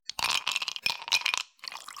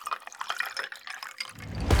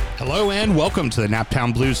Hello and welcome to the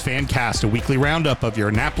Naptown Blues Fancast, a weekly roundup of your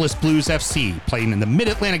Annapolis Blues FC, playing in the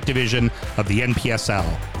Mid-Atlantic Division of the NPSL.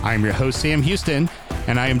 I am your host, Sam Houston,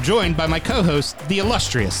 and I am joined by my co-host, the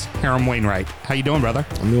illustrious Hiram Wainwright. How you doing, brother?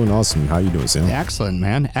 I'm doing awesome. How you doing, Sam? Excellent,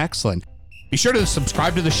 man. Excellent. Be sure to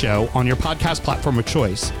subscribe to the show on your podcast platform of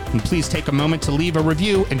choice, and please take a moment to leave a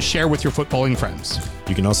review and share with your footballing friends.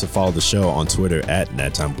 You can also follow the show on Twitter at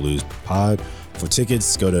NaptownBluesPod. For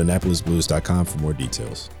tickets, go to AnnapolisBlues.com for more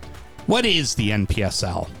details. What is the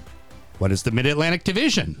NPSL? What is the Mid-Atlantic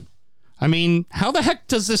Division? I mean, how the heck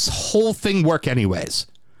does this whole thing work anyways?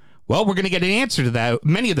 Well, we're going to get an answer to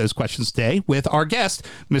many of those questions today with our guest,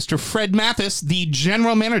 Mr. Fred Mathis, the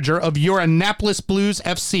general manager of your Annapolis Blues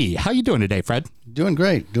FC. How you doing today, Fred? Doing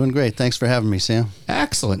great. Thanks for having me, Sam.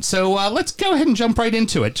 Excellent. So let's go ahead and jump right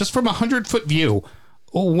into it. Just from a 100-foot view,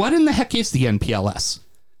 what in the heck is the NPLS?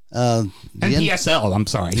 NPSL, I'm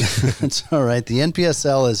sorry. That's all right. The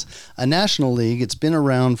NPSL is a national league. It's been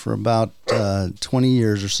around for about 20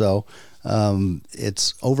 years or so.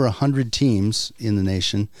 It's over 100 teams in the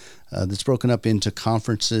nation. That's broken up into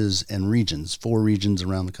conferences and regions, 4 regions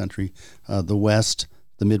around the country, the West,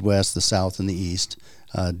 the Midwest, the South, and the East,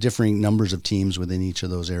 differing numbers of teams within each of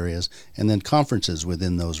those areas, and then conferences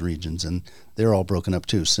within those regions, and they're all broken up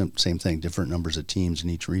too. Same thing, different numbers of teams in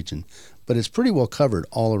each region. But it's pretty well covered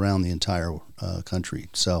all around the entire country.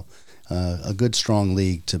 So a good, strong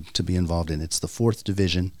league to be involved in. It's the 4th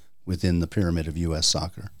division within the pyramid of U.S.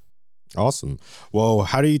 soccer. Awesome. Well,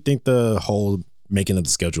 how do you think the whole making of the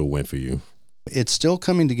schedule went for you? It's still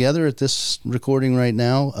coming together at this recording right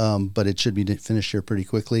now, but it should be finished here pretty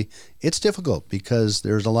quickly. It's difficult because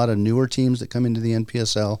there's a lot of newer teams that come into the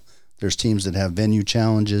NPSL. There's teams that have venue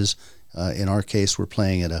challenges. In our case, we're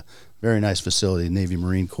playing at a very nice facility, Navy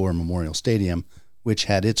Marine Corps Memorial Stadium, which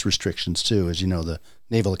had its restrictions too. As you know, the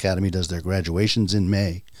Naval Academy does their graduations in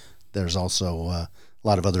May. There's also a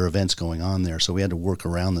lot of other events going on there, so we had to work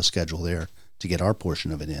around the schedule there to get our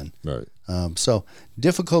portion of it in. Right. So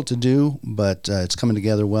difficult to do, but it's coming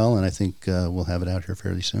together well, and I think we'll have it out here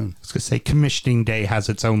fairly soon. I was going to say commissioning day has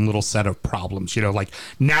its own little set of problems, like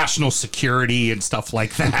national security and stuff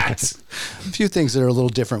like that. A few things that are a little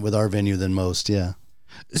different with our venue than most, yeah.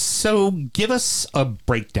 So give us a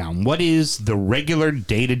breakdown. What is the regular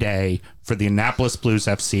day-to-day for the Annapolis Blues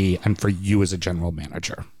FC and for you as a general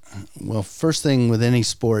manager? Well, first thing with any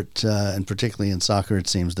sport, and particularly in soccer, it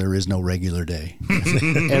seems there is no regular day.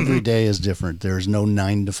 Every day is different. There's no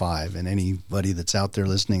 9 to 5. And anybody that's out there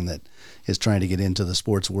listening that is trying to get into the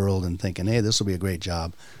sports world and thinking, hey, this will be a great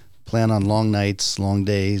job, plan on long nights, long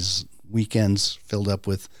days, weekends filled up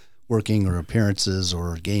with working or appearances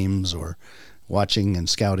or games or watching and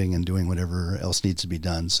scouting and doing whatever else needs to be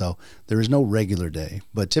done. So there is no regular day.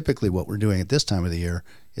 But typically what we're doing at this time of the year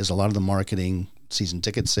is a lot of the marketing, season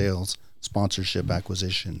ticket sales, sponsorship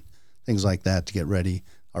acquisition, things like that to get ready.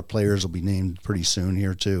 Our players will be named pretty soon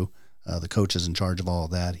here too. The coach is in charge of all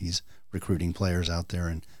of that. He's recruiting players out there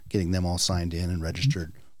and getting them all signed in and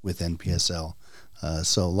registered with NPSL.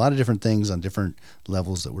 So a lot of different things on different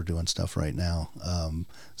levels that we're doing stuff right now.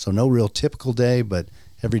 So no real typical day, but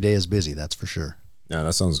every day is busy, that's for sure. Yeah,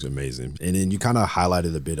 that sounds amazing. And then you kind of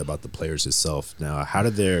highlighted a bit about the players itself. Now, how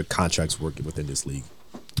did their contracts work within this league?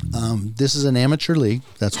 This is an amateur league.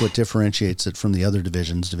 That's what differentiates it from the other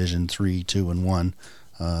divisions, Division 3, 2, and 1.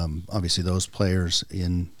 Obviously, those players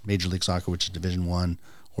in Major League Soccer, which is Division 1,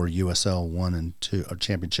 or USL 1 and 2, or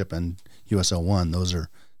Championship and USL 1, those are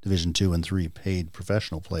Division 2 and 3 paid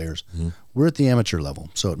professional players. Mm-hmm. We're at the amateur level,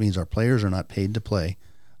 so it means our players are not paid to play.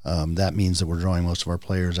 That means that we're drawing most of our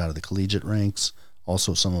players out of the collegiate ranks.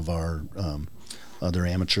 Also, some of our other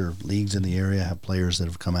amateur leagues in the area have players that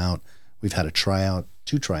have come out. We've had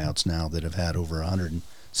 2 tryouts now that have had over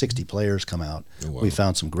 160 players come out. Oh, wow. We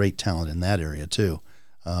found some great talent in that area too.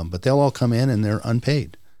 But they'll all come in and they're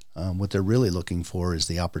unpaid. What they're really looking for is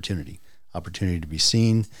the opportunity to be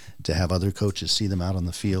seen, to have other coaches see them out on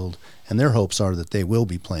the field. And their hopes are that they will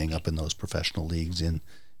be playing up in those professional leagues in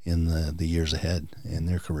the years ahead in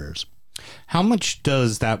their careers. How much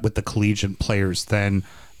does that with the collegiate players then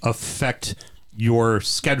affect your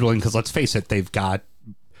scheduling? Because let's face it, they've got,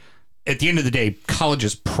 at the end of the day, college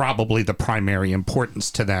is probably the primary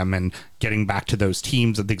importance to them, and getting back to those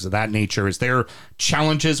teams and things of that nature. Is there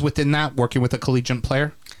challenges within that, working with a collegiate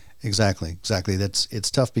player? Exactly.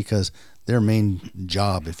 It's tough because their main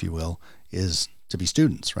job, if you will, is to be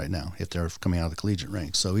students right now if they're coming out of the collegiate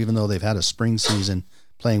ranks. So even though they've had a spring season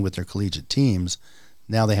playing with their collegiate teams,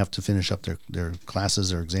 now they have to finish up their classes,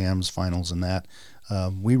 their exams, finals, and that.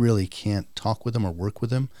 We really can't talk with them or work with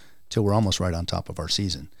them till we're almost right on top of our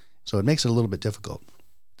season. So it makes it a little bit difficult.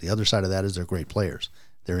 The other side of that is they're great players.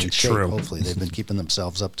 they're in shape. True. Hopefully, they've been keeping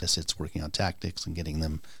themselves up to it's working on tactics and getting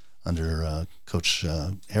them under Coach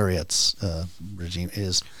Harriet's regime,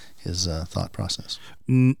 his thought process.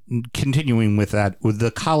 Continuing with that, with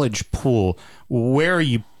the college pool, where are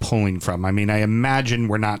you pulling from? I mean, I imagine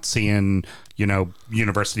we're not seeing,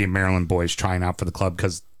 University of Maryland boys trying out for the club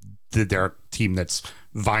because they're a team that's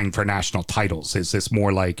vying for national titles. Is this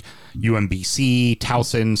more like UMBC,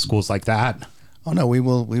 Towson, schools like that? Oh no, we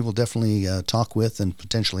will definitely talk with and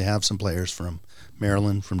potentially have some players from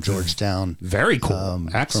Maryland, from Georgetown. Very cool.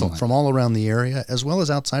 Excellent. From all around the area, as well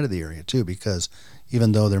as outside of the area too, because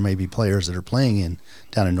even though there may be players that are playing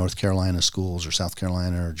down in North Carolina schools or South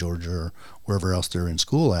Carolina or Georgia or wherever else they're in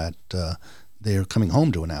school at, they're coming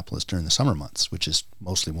home to Annapolis during the summer months, which is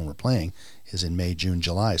mostly when we're playing, is in May, June,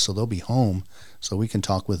 July. So they'll be home, so we can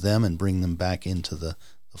talk with them and bring them back into the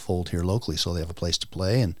fold here locally, so they have a place to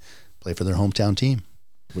play and play for their hometown team.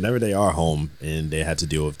 Whenever they are home and they had to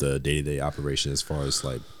deal with the day-to-day operation as far as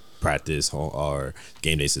like practice or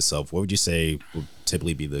game days itself, what would you say would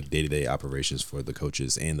typically be the day-to-day operations for the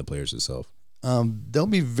coaches and the players itself? They'll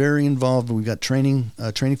be very involved. We've got training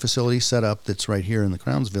facility set up that's right here in the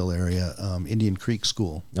Crownsville area. Indian Creek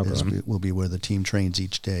School will be where the team trains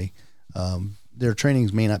each day. Their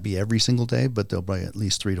trainings may not be every single day, but they'll be at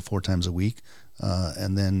least 3 to 4 times a week.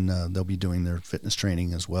 And then they'll be doing their fitness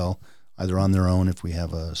training as well, either on their own if we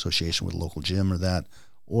have an association with a local gym or that,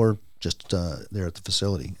 or just there at the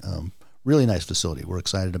facility. Really nice facility. We're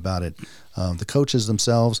excited about it. The coaches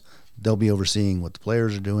themselves, they'll be overseeing what the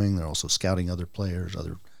players are doing. They're also scouting other players,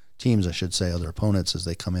 other teams, I should say, other opponents as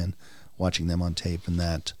they come in, watching them on tape and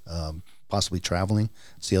that, possibly traveling.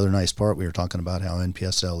 It's the other nice part. We were talking about how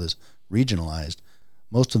NPSL is regionalized.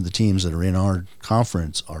 Most of the teams that are in our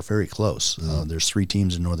conference are very close. There's 3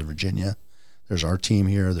 teams in Northern Virginia. There's our team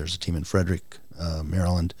here. There's a team in Frederick,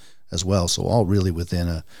 Maryland as well. So all really within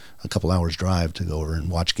a couple hours drive to go over and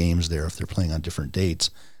watch games there if they're playing on different dates.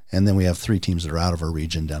 And then we have 3 teams that are out of our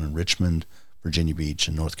region down in Richmond, Virginia Beach,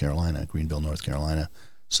 and North Carolina, Greenville, North Carolina.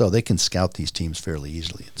 So they can scout these teams fairly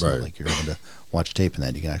easily. It's not like you're able to watch tape and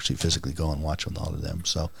that. You can actually physically go and watch with all of them.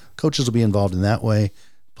 So coaches will be involved in that way.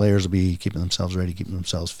 Players will be keeping themselves ready, keeping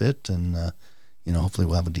themselves fit, and hopefully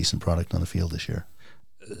we'll have a decent product on the field this year.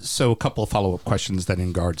 So a couple of follow-up questions then in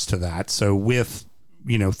regards to that. So with,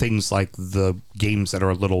 things like the games that are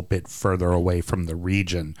a little bit further away from the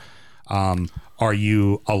region, are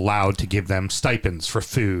you allowed to give them stipends for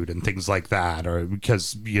food and things like that? Or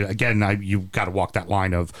because, you've got to walk that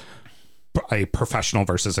line of a professional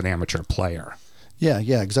versus an amateur player. Yeah,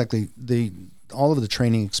 exactly. All of the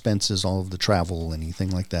training expenses, all of the travel, anything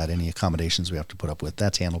like that, any accommodations we have to put up with,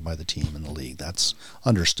 that's handled by the team and the league. That's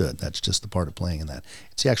understood. That's just the part of playing in that.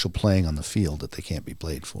 It's the actual playing on the field that they can't be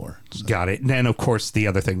played for. So. Got it. And then, of course, the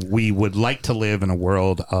other thing, we would like to live in a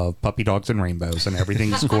world of puppy dogs and rainbows and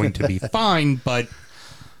everything's going to be fine, but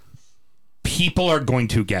people are going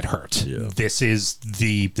to get hurt. Yeah. This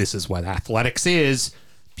is what athletics is.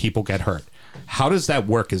 People get hurt. How does that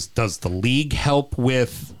work? Does the league help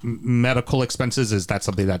with medical expenses? Is that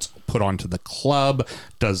something that's put onto the club?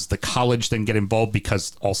 Does the college then get involved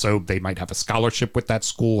because also they might have a scholarship with that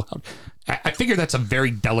school? I figure that's a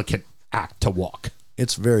very delicate act to walk.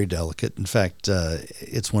 It's very delicate. In fact,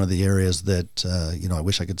 it's one of the areas that, I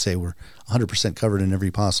wish I could say we're 100% covered in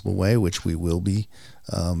every possible way, which we will be.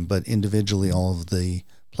 But individually, all of the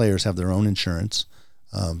players have their own insurance.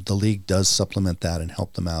 The league does supplement that and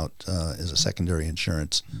help them out as a secondary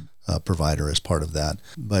insurance provider as part of that.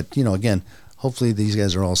 But, again, hopefully these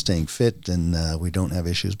guys are all staying fit and we don't have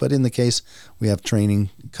issues. But in the case, we have training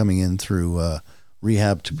coming in through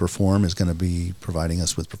Rehab to Perform is going to be providing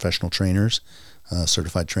us with professional trainers,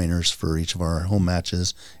 certified trainers for each of our home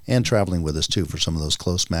matches and traveling with us, too, for some of those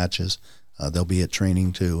close matches. They'll be at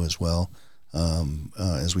training, too, as well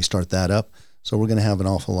as we start that up. So we're going to have an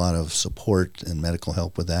awful lot of support and medical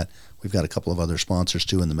help with that. We've got a couple of other sponsors,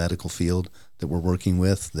 too, in the medical field that we're working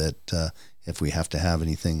with that if we have to have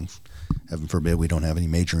anything, heaven forbid, we don't have any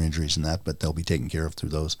major injuries in that, but they'll be taken care of through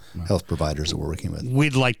those health providers that we're working with.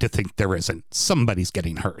 We'd like to think there isn't. Somebody's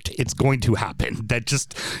getting hurt. It's going to happen.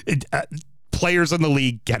 Players in the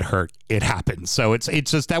league get hurt. It happens. So it's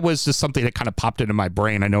just, that was just something that kind of popped into my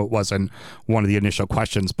brain. I know it wasn't one of the initial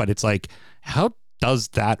questions, but it's like, how does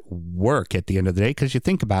that work at the end of the day? Because you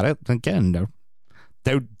think about it, again,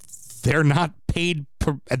 they're not paid.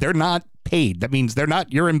 They're not paid. That means they're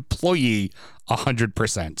not your employee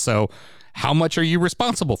 100%. So how much are you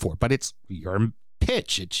responsible for? But it's your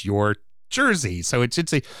pitch. It's your jersey. So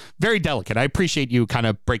it's a very delicate. I appreciate you kind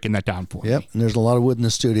of breaking that down for me. Yep, and there's a lot of wood in the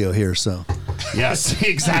studio here, so Yes,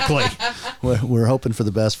 exactly. we're hoping for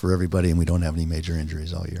the best for everybody, and we don't have any major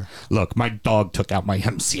injuries all year. Look, my dog took out my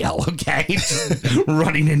MCL, okay?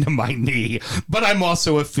 Running into my knee. But I'm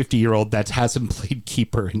also a 50-year-old that hasn't played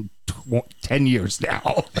keeper in 10 years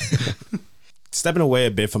now. Stepping away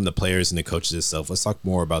a bit from the players and the coaches itself, let's talk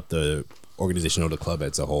more about the organization of the club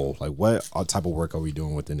as a whole. Like, what type of work are we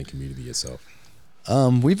doing within the community itself?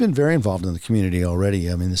 We've been very involved in the community already.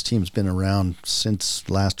 I mean, this team's been around since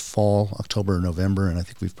last fall, October, November, and I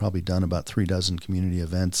think we've probably done about 36 community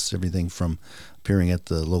events, everything from appearing at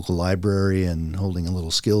the local library and holding a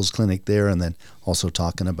little skills clinic there, and then also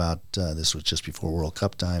talking about, this was just before World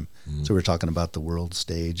Cup time, so we were talking about the world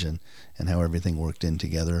stage and how everything worked in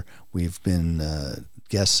together. We've been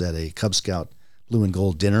guests at a Cub Scout Blue and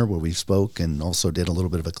Gold dinner where we spoke and also did a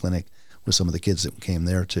little bit of a clinic with some of the kids that came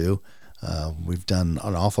there too. We've done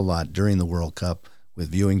an awful lot during the World Cup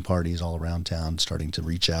with viewing parties all around town, starting to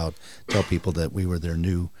reach out, tell people that we were their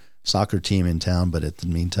new soccer team in town. But in the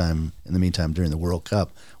meantime, during the World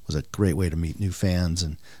Cup was a great way to meet new fans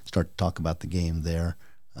and start to talk about the game there.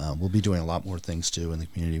 We'll be doing a lot more things too in the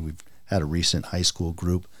community. We've had a recent high school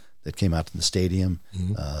group that came out to the stadium.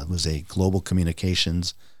 It was a global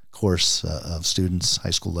communications course of students,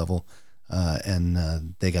 high school level.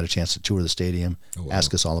 And they got a chance to tour the stadium,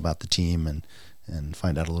 ask us all about the team, and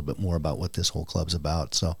find out a little bit more about what this whole club's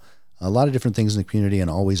about. So a lot of different things in the community, and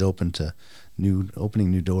always open to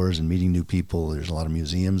opening new doors and meeting new people. There's a lot of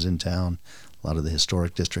museums in town. A lot of the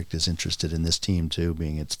historic district is interested in this team too,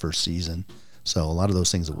 being its first season. So a lot of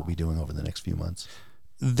those things that we'll be doing over the next few months.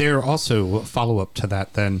 There also, follow up to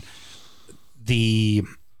that then, the,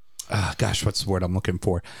 what's the word I'm looking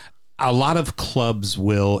for? A lot of clubs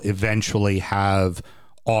will eventually have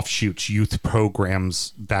offshoots, youth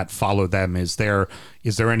programs that follow them. Is there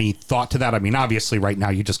any thought to that? I mean, obviously right now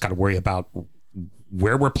you just got to worry about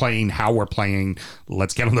where we're playing, how we're playing.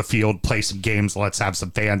 Let's get on the field, play some games. Let's have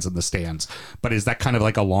some fans in the stands. But is that kind of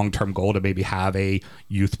like a long-term goal to maybe have a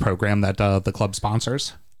youth program that the club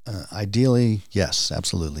sponsors? Ideally, yes,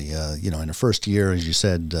 absolutely. In the first year, as you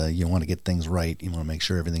said, you want to get things right. You want to make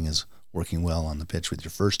sure everything is working well on the pitch with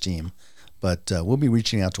your first team. But we'll be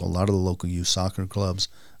reaching out to a lot of the local youth soccer clubs.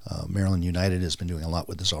 Maryland United has been doing a lot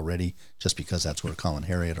with this already, just because that's where Colin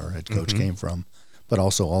Harriet, our head coach, came from. But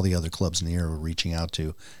also all the other clubs in the area we're reaching out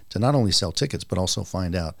to not only sell tickets, but also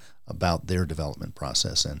find out about their development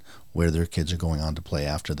process and where their kids are going on to play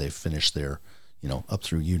after they've finished their, up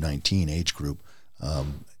through U19 age group.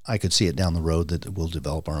 I could see it down the road that we'll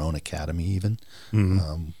develop our own academy even,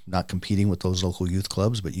 not competing with those local youth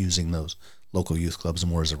clubs, but using those local youth clubs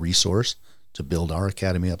more as a resource to build our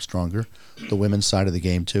academy up stronger. The women's side of the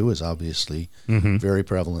game, too, is obviously very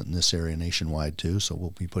prevalent in this area nationwide, too, so we'll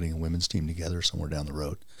be putting a women's team together somewhere down the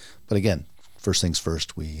road. But again, first things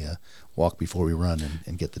first, we walk before we run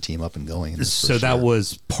and get the team up and going. So that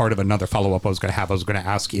was part of another follow-up I was going to have. I was going to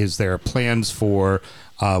ask, is there plans for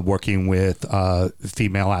working with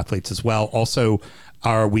female athletes as well? Also,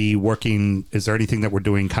 is there anything that we're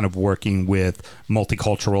doing kind of working with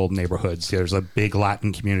multicultural neighborhoods? There's a big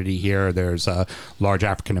Latin community here. There's a large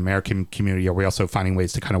African-American community. Are we also finding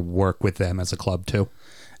ways to kind of work with them as a club too?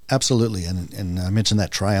 Absolutely, and I mentioned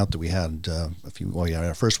that tryout that we had we had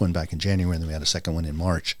our first one back in January, and then we had a second one in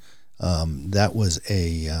March. That was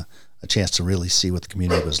a chance to really see what the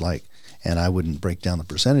community was like, and I wouldn't break down the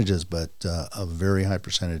percentages, but a very high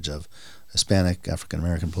percentage of Hispanic, African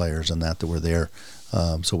American players and that were there.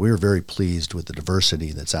 So we were very pleased with the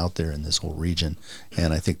diversity that's out there in this whole region,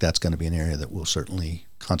 and I think that's going to be an area that we'll certainly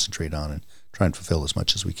concentrate on and try and fulfill as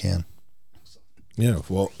much as we can. Yeah,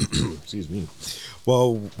 well, excuse me.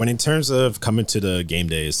 Well, when in terms of coming to the game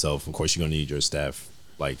day itself, of course, you're going to need your staff,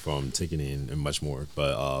 like from ticketing and much more.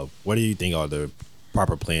 But what do you think are the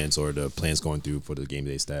proper plans or the plans going through for the game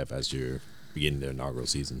day staff as you're beginning their inaugural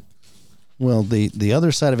season? Well, the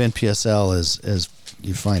other side of NPSL is, as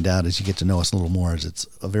you find out as you get to know us a little more, is it's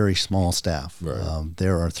a very small staff. Right.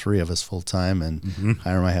 There are 3 of us full time, and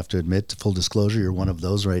Hiram, I have to admit, full disclosure, you're one of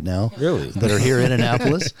those right now. Really? That are here in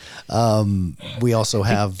Annapolis. We also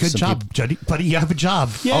have good job, buddy. You have a job.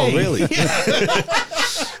 Yay. Oh, really?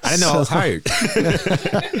 I didn't know I was hired.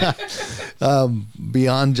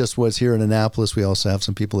 Beyond just what's here in Annapolis, we also have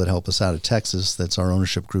some people that help us out of Texas. That's our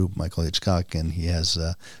ownership group, Michael Hitchcock, and he has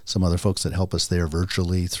some other folks that help us there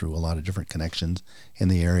virtually through a lot of different connections in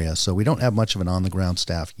the area. So we don't have much of an on-the-ground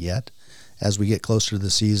staff yet. As we get closer to the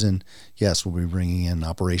season, yes, we'll be bringing in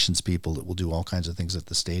operations people that will do all kinds of things at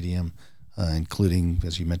the stadium, including,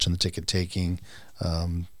 as you mentioned, the ticket taking,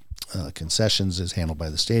 concessions is handled by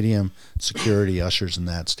the stadium. Security, ushers in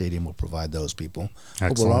that stadium will provide those people.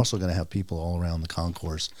 But we're also going to have people all around the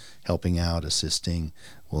concourse helping out, assisting.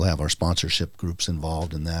 We'll have our sponsorship groups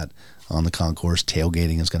involved in that. On the concourse,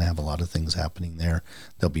 tailgating is going to have a lot of things happening there.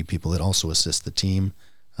 There'll be people that also assist the team,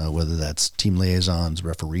 whether that's team liaisons,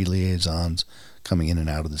 referee liaisons, coming in and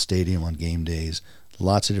out of the stadium on game days.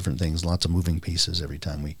 Lots of different things, lots of moving pieces every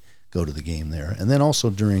time we go to the game there. And then also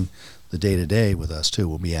during the day-to-day with us, too,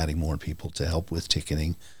 we'll be adding more people to help with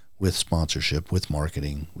ticketing, with sponsorship, with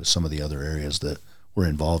marketing, with some of the other areas that we're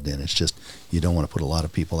involved in. It's just you don't want to put a lot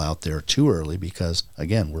of people out there too early because,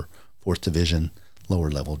 again, we're 4th Division, lower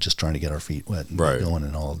level, just trying to get our feet wet and get going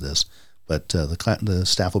in all of this. But the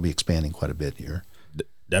staff will be expanding quite a bit here.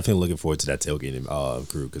 Definitely looking forward to that tailgating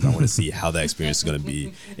crew because I want to see how that experience is going to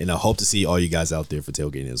be. And I hope to see all you guys out there for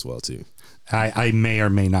tailgating as well, too. I may or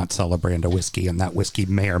may not sell a brand of whiskey, and that whiskey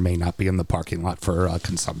may or may not be in the parking lot for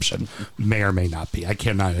consumption. May or may not be. I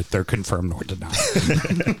cannot either confirm nor deny.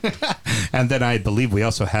 And then I believe we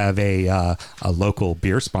also have a local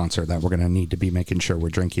beer sponsor that we're going to need to be making sure we're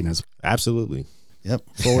drinking as well. Absolutely. Yep.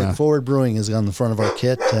 Forward Brewing is on the front of our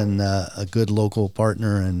kit, and a good local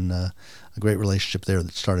partner and a great relationship there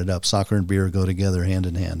that started up. Soccer and beer go together hand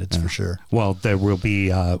in hand. It's for sure. Well, there will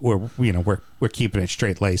be. We're keeping it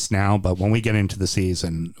straight laced now, but when we get into the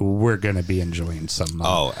season, we're going to be enjoying some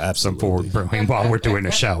Forward Brewing while we're doing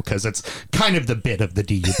a show because it's kind of the bit of the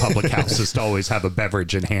DU Public House is to always have a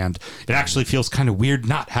beverage in hand. It actually feels kind of weird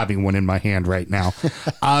not having one in my hand right now.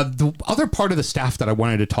 The other part of the staff that I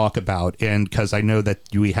wanted to talk about, and because I know that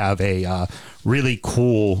we have a really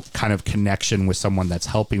cool kind of connection with someone that's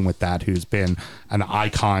helping with that, who's been an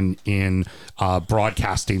icon in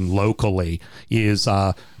broadcasting locally, is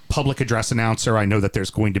public address announcer. I know that there's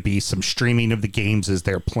going to be some streaming of the games. Is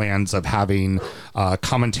there plans of having a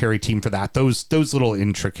commentary team for that? Those little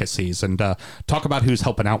intricacies, and talk about who's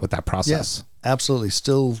helping out with that process. Yes, absolutely.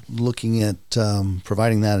 Still looking at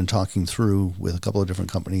providing that and talking through with a couple of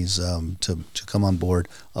different companies to come on board.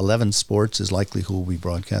 11 Sports is likely who we'll be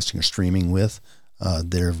broadcasting or streaming with.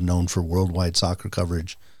 They're known for worldwide soccer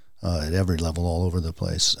coverage at every level all over the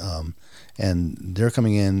place. And they're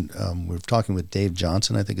coming in. We're talking with Dave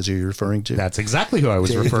Johnson, I think is who you're referring to. That's exactly who I was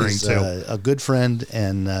Dave referring is, to. A good friend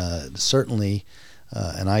and certainly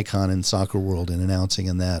an icon in soccer world in announcing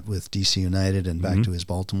in that with DC United and back to his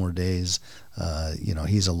Baltimore days.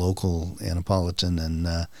 He's a local Annapolitan,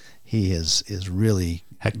 and he is really...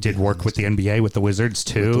 Heck, did work with the NBA, with the Wizards,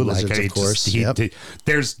 too. With the Wizards, of course.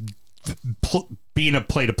 There's being a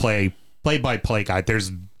play-by-play guy,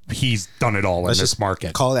 he's done it all in this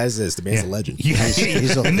market. Call it as is. The man's a legend.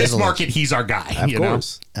 In this market, he's our guy. Of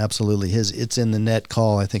course. Absolutely. His It's in the Net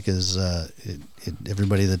call, I think, is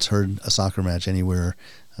everybody that's heard a soccer match anywhere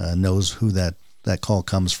knows who that call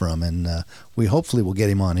comes from. And we hopefully will get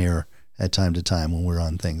him on air at time to time when we're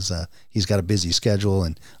on things. He's got a busy schedule,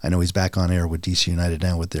 and I know he's back on air with DC United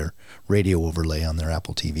now with their radio overlay on their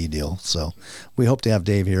Apple TV deal. So we hope to have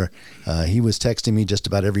Dave here. He was texting me just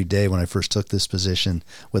about every day when I first took this position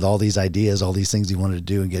with all these ideas, all these things he wanted to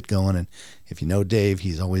do and get going. And if you know Dave,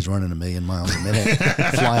 he's always running 1,000,000 miles a minute,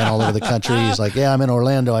 flying all over the country. He's like, yeah, I'm in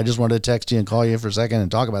Orlando. I just wanted to text you and call you for a second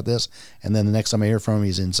and talk about this. And then the next time I hear from him,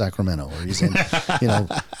 he's in Sacramento or he's in,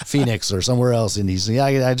 Phoenix or somewhere else. And he's,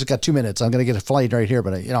 I just got 2 minutes. I'm going to get a flight right here,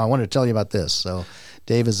 but I wanted to tell you about this. So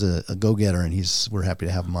Dave is a go-getter, and we're happy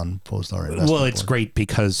to have him on Post Our Investment Well, it's Board. great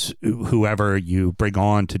because whoever you bring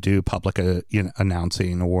on to do public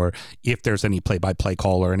announcing, or if there's any play-by-play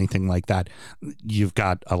call or anything like that, you've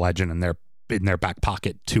got a legend in their back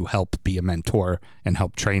pocket to help be a mentor and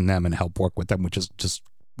help train them and help work with them, which is just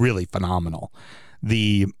really phenomenal.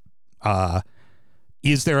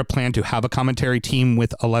 Is there a plan to have a commentary team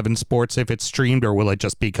with 11 Sports if it's streamed, or will it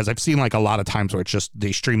just be, because I've seen like a lot of times where it's just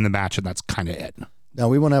they stream the match and that's kind of it? Now,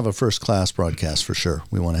 we want to have a first-class broadcast for sure.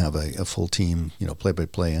 We want to have a full team,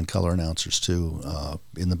 play-by-play and color announcers too,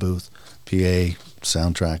 in the booth, PA,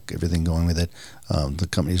 soundtrack, everything going with it. The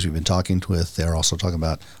companies we've been talking with, they're also talking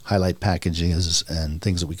about highlight packages and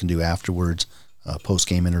things that we can do afterwards,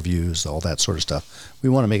 post-game interviews, all that sort of stuff. We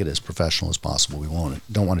want to make it as professional as possible. We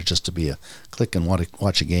don't want it just to be a click and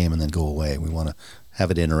watch a game and then go away. We want to have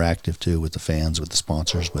it interactive too with the fans, with the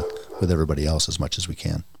sponsors, with everybody else as much as we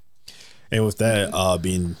can. And with that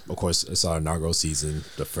being, of course, it's our inaugural season,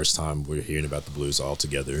 the first time we're hearing about the Blues all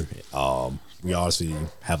together. We obviously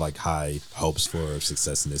have like high hopes for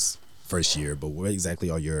success in this first year, but what exactly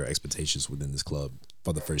are your expectations within this club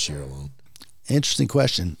for the first year alone? Interesting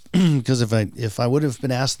question, because if I would have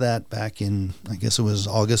been asked that back in, I guess it was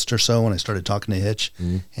August or so when I started talking to Hitch,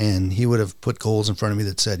 and he would have put goals in front of me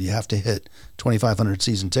that said you have to hit 2,500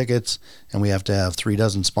 season tickets and we have to have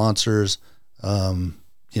 36 sponsors. Can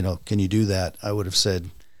you do that? I would have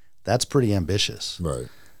said that's pretty ambitious. Right.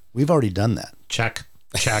 We've already done that. Check.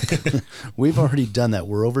 We've already done that.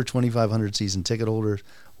 We're over 2,500 season ticket holders.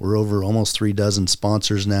 We're over almost 36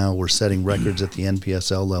 sponsors now. We're setting records at the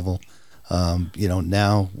NPSL level.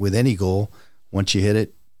 Now with any goal, once you hit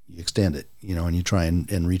it, you extend it, and you try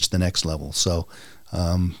and reach the next level. So,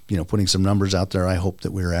 putting some numbers out there, I hope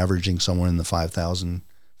that we're averaging somewhere in the 5,000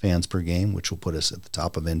 fans per game, which will put us at the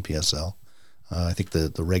top of NPSL. I think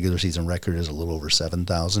the regular season record is a little over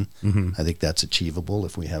 7,000. I think that's achievable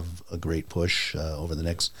if we have a great push over the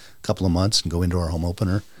next couple of months and go into our home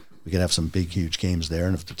opener. We could have some big, huge games there,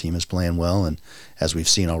 and if the team is playing well, and as we've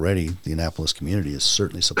seen already, the Annapolis community is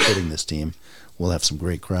certainly supporting this team. We'll have some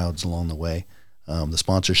great crowds along the way. The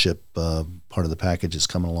sponsorship part of the package is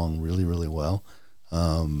coming along really, really well,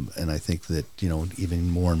 and I think that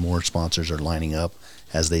even more and more sponsors are lining up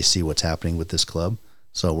as they see what's happening with this club.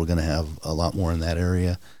 So we're going to have a lot more in that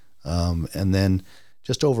area, and then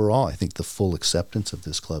just overall, I think the full acceptance of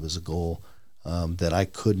this club is a goal that I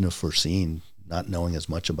couldn't have foreseen, not knowing as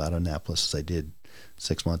much about Annapolis as I did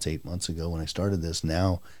 6 months, 8 months ago when I started this.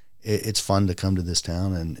 Now it's fun to come to this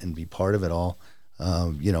town and be part of it all.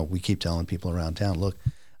 We keep telling people around town, look,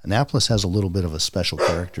 Annapolis has a little bit of a special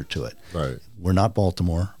character to it. Right. We're not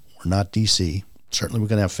Baltimore. We're not D.C. Certainly we're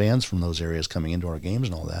going to have fans from those areas coming into our games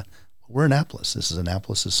and all that. But we're Annapolis. This is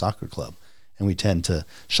Annapolis' soccer club. And we tend to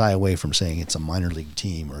shy away from saying it's a minor league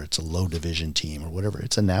team or it's a low division team or whatever.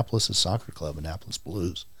 It's Annapolis' soccer club, Annapolis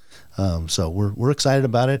Blues. So we're excited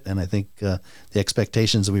about it, and I think the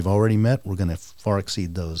expectations that we've already met, we're going to far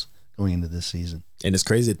exceed those going into this season. And it's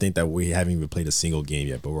crazy to think that we haven't even played a single game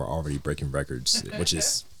yet, but we're already breaking records, which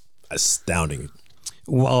is astounding.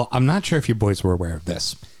 Well, I'm not sure if you boys were aware of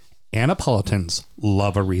this. Annapolitans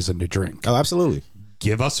love a reason to drink. Oh, absolutely.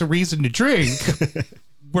 Give us a reason to drink.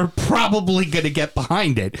 We're probably going to get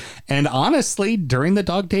behind it. And honestly, during the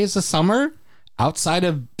dog days of summer, outside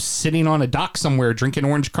of sitting on a dock somewhere drinking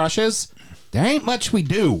Orange Crushes, there ain't much we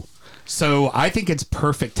do. So I think it's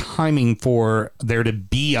perfect timing for there to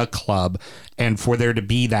be a club and for there to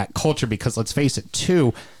be that culture, because let's face it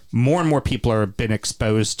too, more and more people have been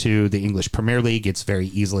exposed to the English Premier League. It's very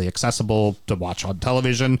easily accessible to watch on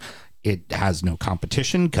television. It has no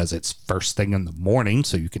competition because it's first thing in the morning,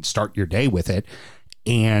 so you can start your day with it.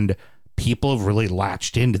 And people have really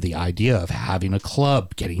latched into the idea of having a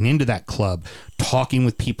club, getting into that club, talking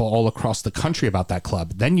with people all across the country about that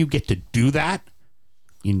club. Then you get to do that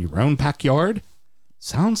in your own backyard.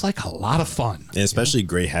 Sounds like a lot of fun. And especially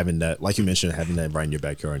great having that, like you mentioned, having that right in your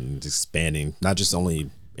backyard and expanding, not just only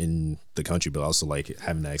in the country, but also like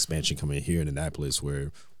having that expansion coming here in Annapolis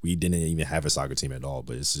where we didn't even have a soccer team at all.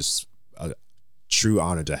 But it's just a true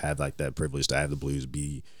honor to have like that privilege to have the Blues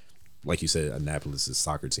be, like you said, Annapolis'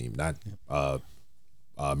 soccer team, not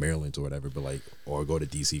Maryland or whatever, but like, or go to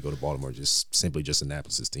DC, go to Baltimore, just simply just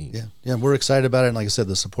Annapolis' team. Yeah, we're excited about it. And like I said,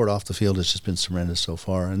 the support off the field has just been tremendous so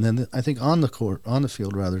far. And then I think on the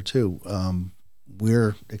field rather too,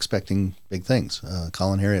 we're expecting big things.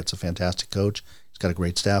 Colin Harriet's a fantastic coach. He's got a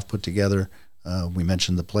great staff put together. We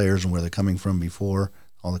mentioned the players and where they're coming from before,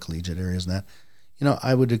 all the collegiate areas and that.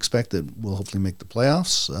 I would expect that we'll hopefully make the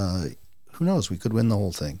playoffs. Who knows? We could win the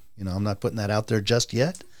whole thing. I'm not putting that out there just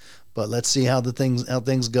yet, but let's see how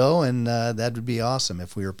things go, and that would be awesome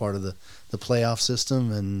if we were part of the playoff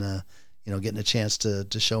system and getting a chance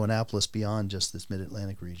to show Annapolis beyond just this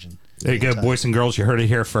Mid-Atlantic region. There you go, boys and girls. You heard it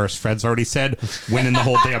here first. Fred's already said, winning the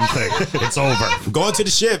whole damn thing. It's over. I'm going to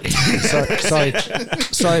the ship.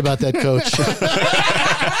 Sorry about that, Coach.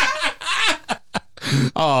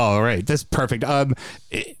 All right, that's perfect.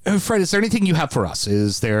 Fred, is there anything you have for us?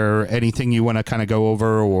 Is there anything you want to kind of go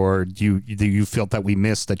over, or do you feel that we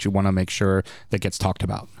missed that you want to make sure that gets talked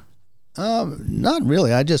about? Not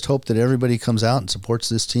really. I just hope that everybody comes out and supports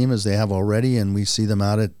this team as they have already, and we see them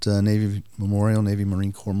out at Navy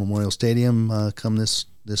Marine Corps Memorial Stadium come this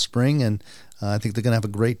spring, and I think they're going to have a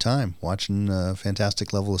great time watching a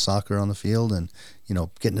fantastic level of soccer on the field, and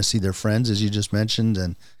getting to see their friends, as you just mentioned,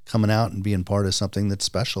 and coming out and being part of something that's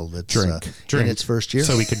special. That's drink in its first year,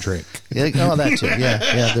 so we can drink. Yeah, that too.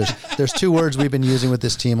 Yeah. There's two words we've been using with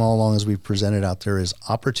this team all along as we've presented out there is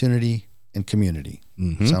opportunity and community.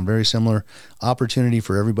 Mm-hmm. Sound very similar. Opportunity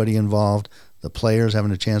for everybody involved. the players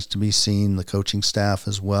having a chance to be seen, the coaching staff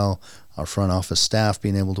as well, our front office staff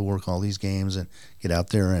being able to work all these games and get out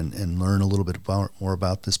there and learn a little bit more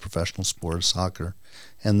about this professional sport of soccer.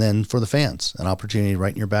 And then for the fans, an opportunity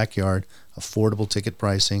right in your backyard, affordable ticket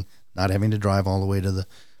pricing, not having to drive all the way to the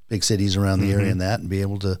big cities around the area and be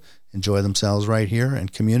able to enjoy themselves right here.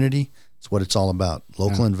 And community, it's what it's all about.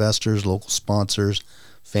 Local investors, local sponsors,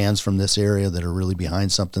 fans from this area that are really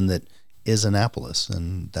behind something that is Annapolis,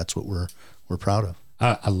 and that's what we're proud of.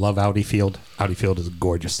 I love Audi Field. Audi Field is a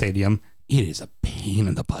gorgeous stadium. It is a pain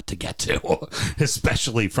in the butt to get to,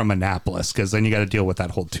 especially from Annapolis, because then you got to deal with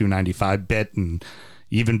that whole 295 bit, and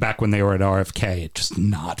even back when they were at RFK, it's just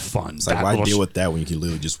not fun. It's like, why deal with that when you can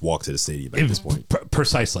literally just walk to the stadium at this point?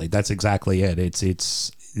 Precisely. That's exactly it.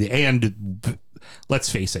 And let's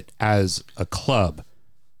face it, as a club,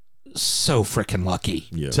 so freaking lucky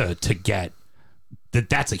to get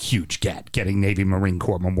that's a huge getting Navy Marine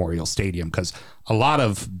Corps Memorial Stadium, because a lot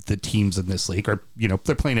of the teams in this league are,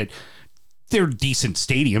 they're playing at, they're decent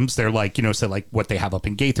stadiums. They're like, so like what they have up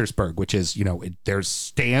in Gaithersburg, which is, there's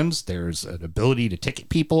stands, there's an ability to ticket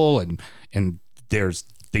people, and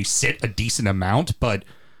they sit a decent amount, but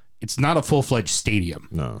it's not a full-fledged stadium.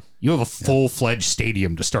 No. You have a full-fledged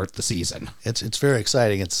stadium to start the season. It's very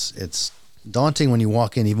exciting. It's daunting when you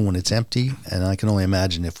walk in, even when it's empty. And I can only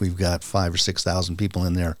imagine if we've got 5,000 or 6,000 people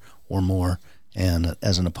in there or more. And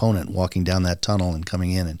as an opponent walking down that tunnel and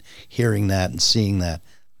coming in and hearing that and seeing that,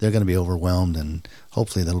 they're going to be overwhelmed, and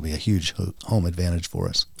hopefully that'll be a huge home advantage for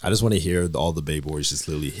us. I just want to hear all the Bay Boys just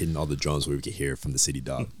literally hitting all the drums where we can hear from the city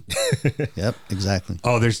dog. Yep, exactly.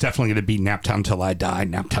 Oh, there's definitely going to be Naptown Till I Die,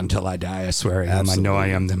 Naptown Till I Die. I swear I am. Absolutely. I know I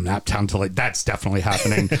am them. Naptown Till I. That's definitely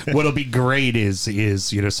happening. What'll be great is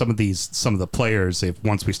some of the players, if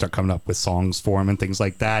once we start coming up with songs for them and things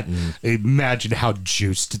like that, imagine how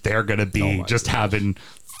juiced they're going to be having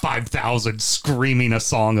 5,000 screaming a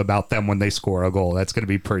song about them when they score a goal. That's going to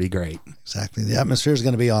be pretty great. Exactly. The atmosphere is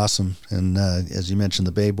going to be awesome. And as you mentioned,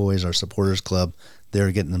 the Bay Boys, our supporters club,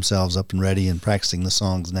 they're getting themselves up and ready and practicing the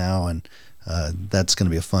songs now. And that's going to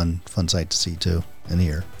be a fun sight to see too and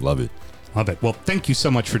hear. Love it. Love it. Well, thank you so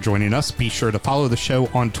much for joining us. Be sure to follow the show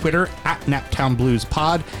on Twitter at Naptown Blues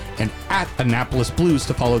Pod and at Annapolis Blues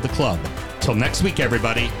to follow the club. Till next week,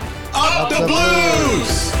 everybody. Up the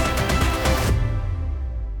Blues!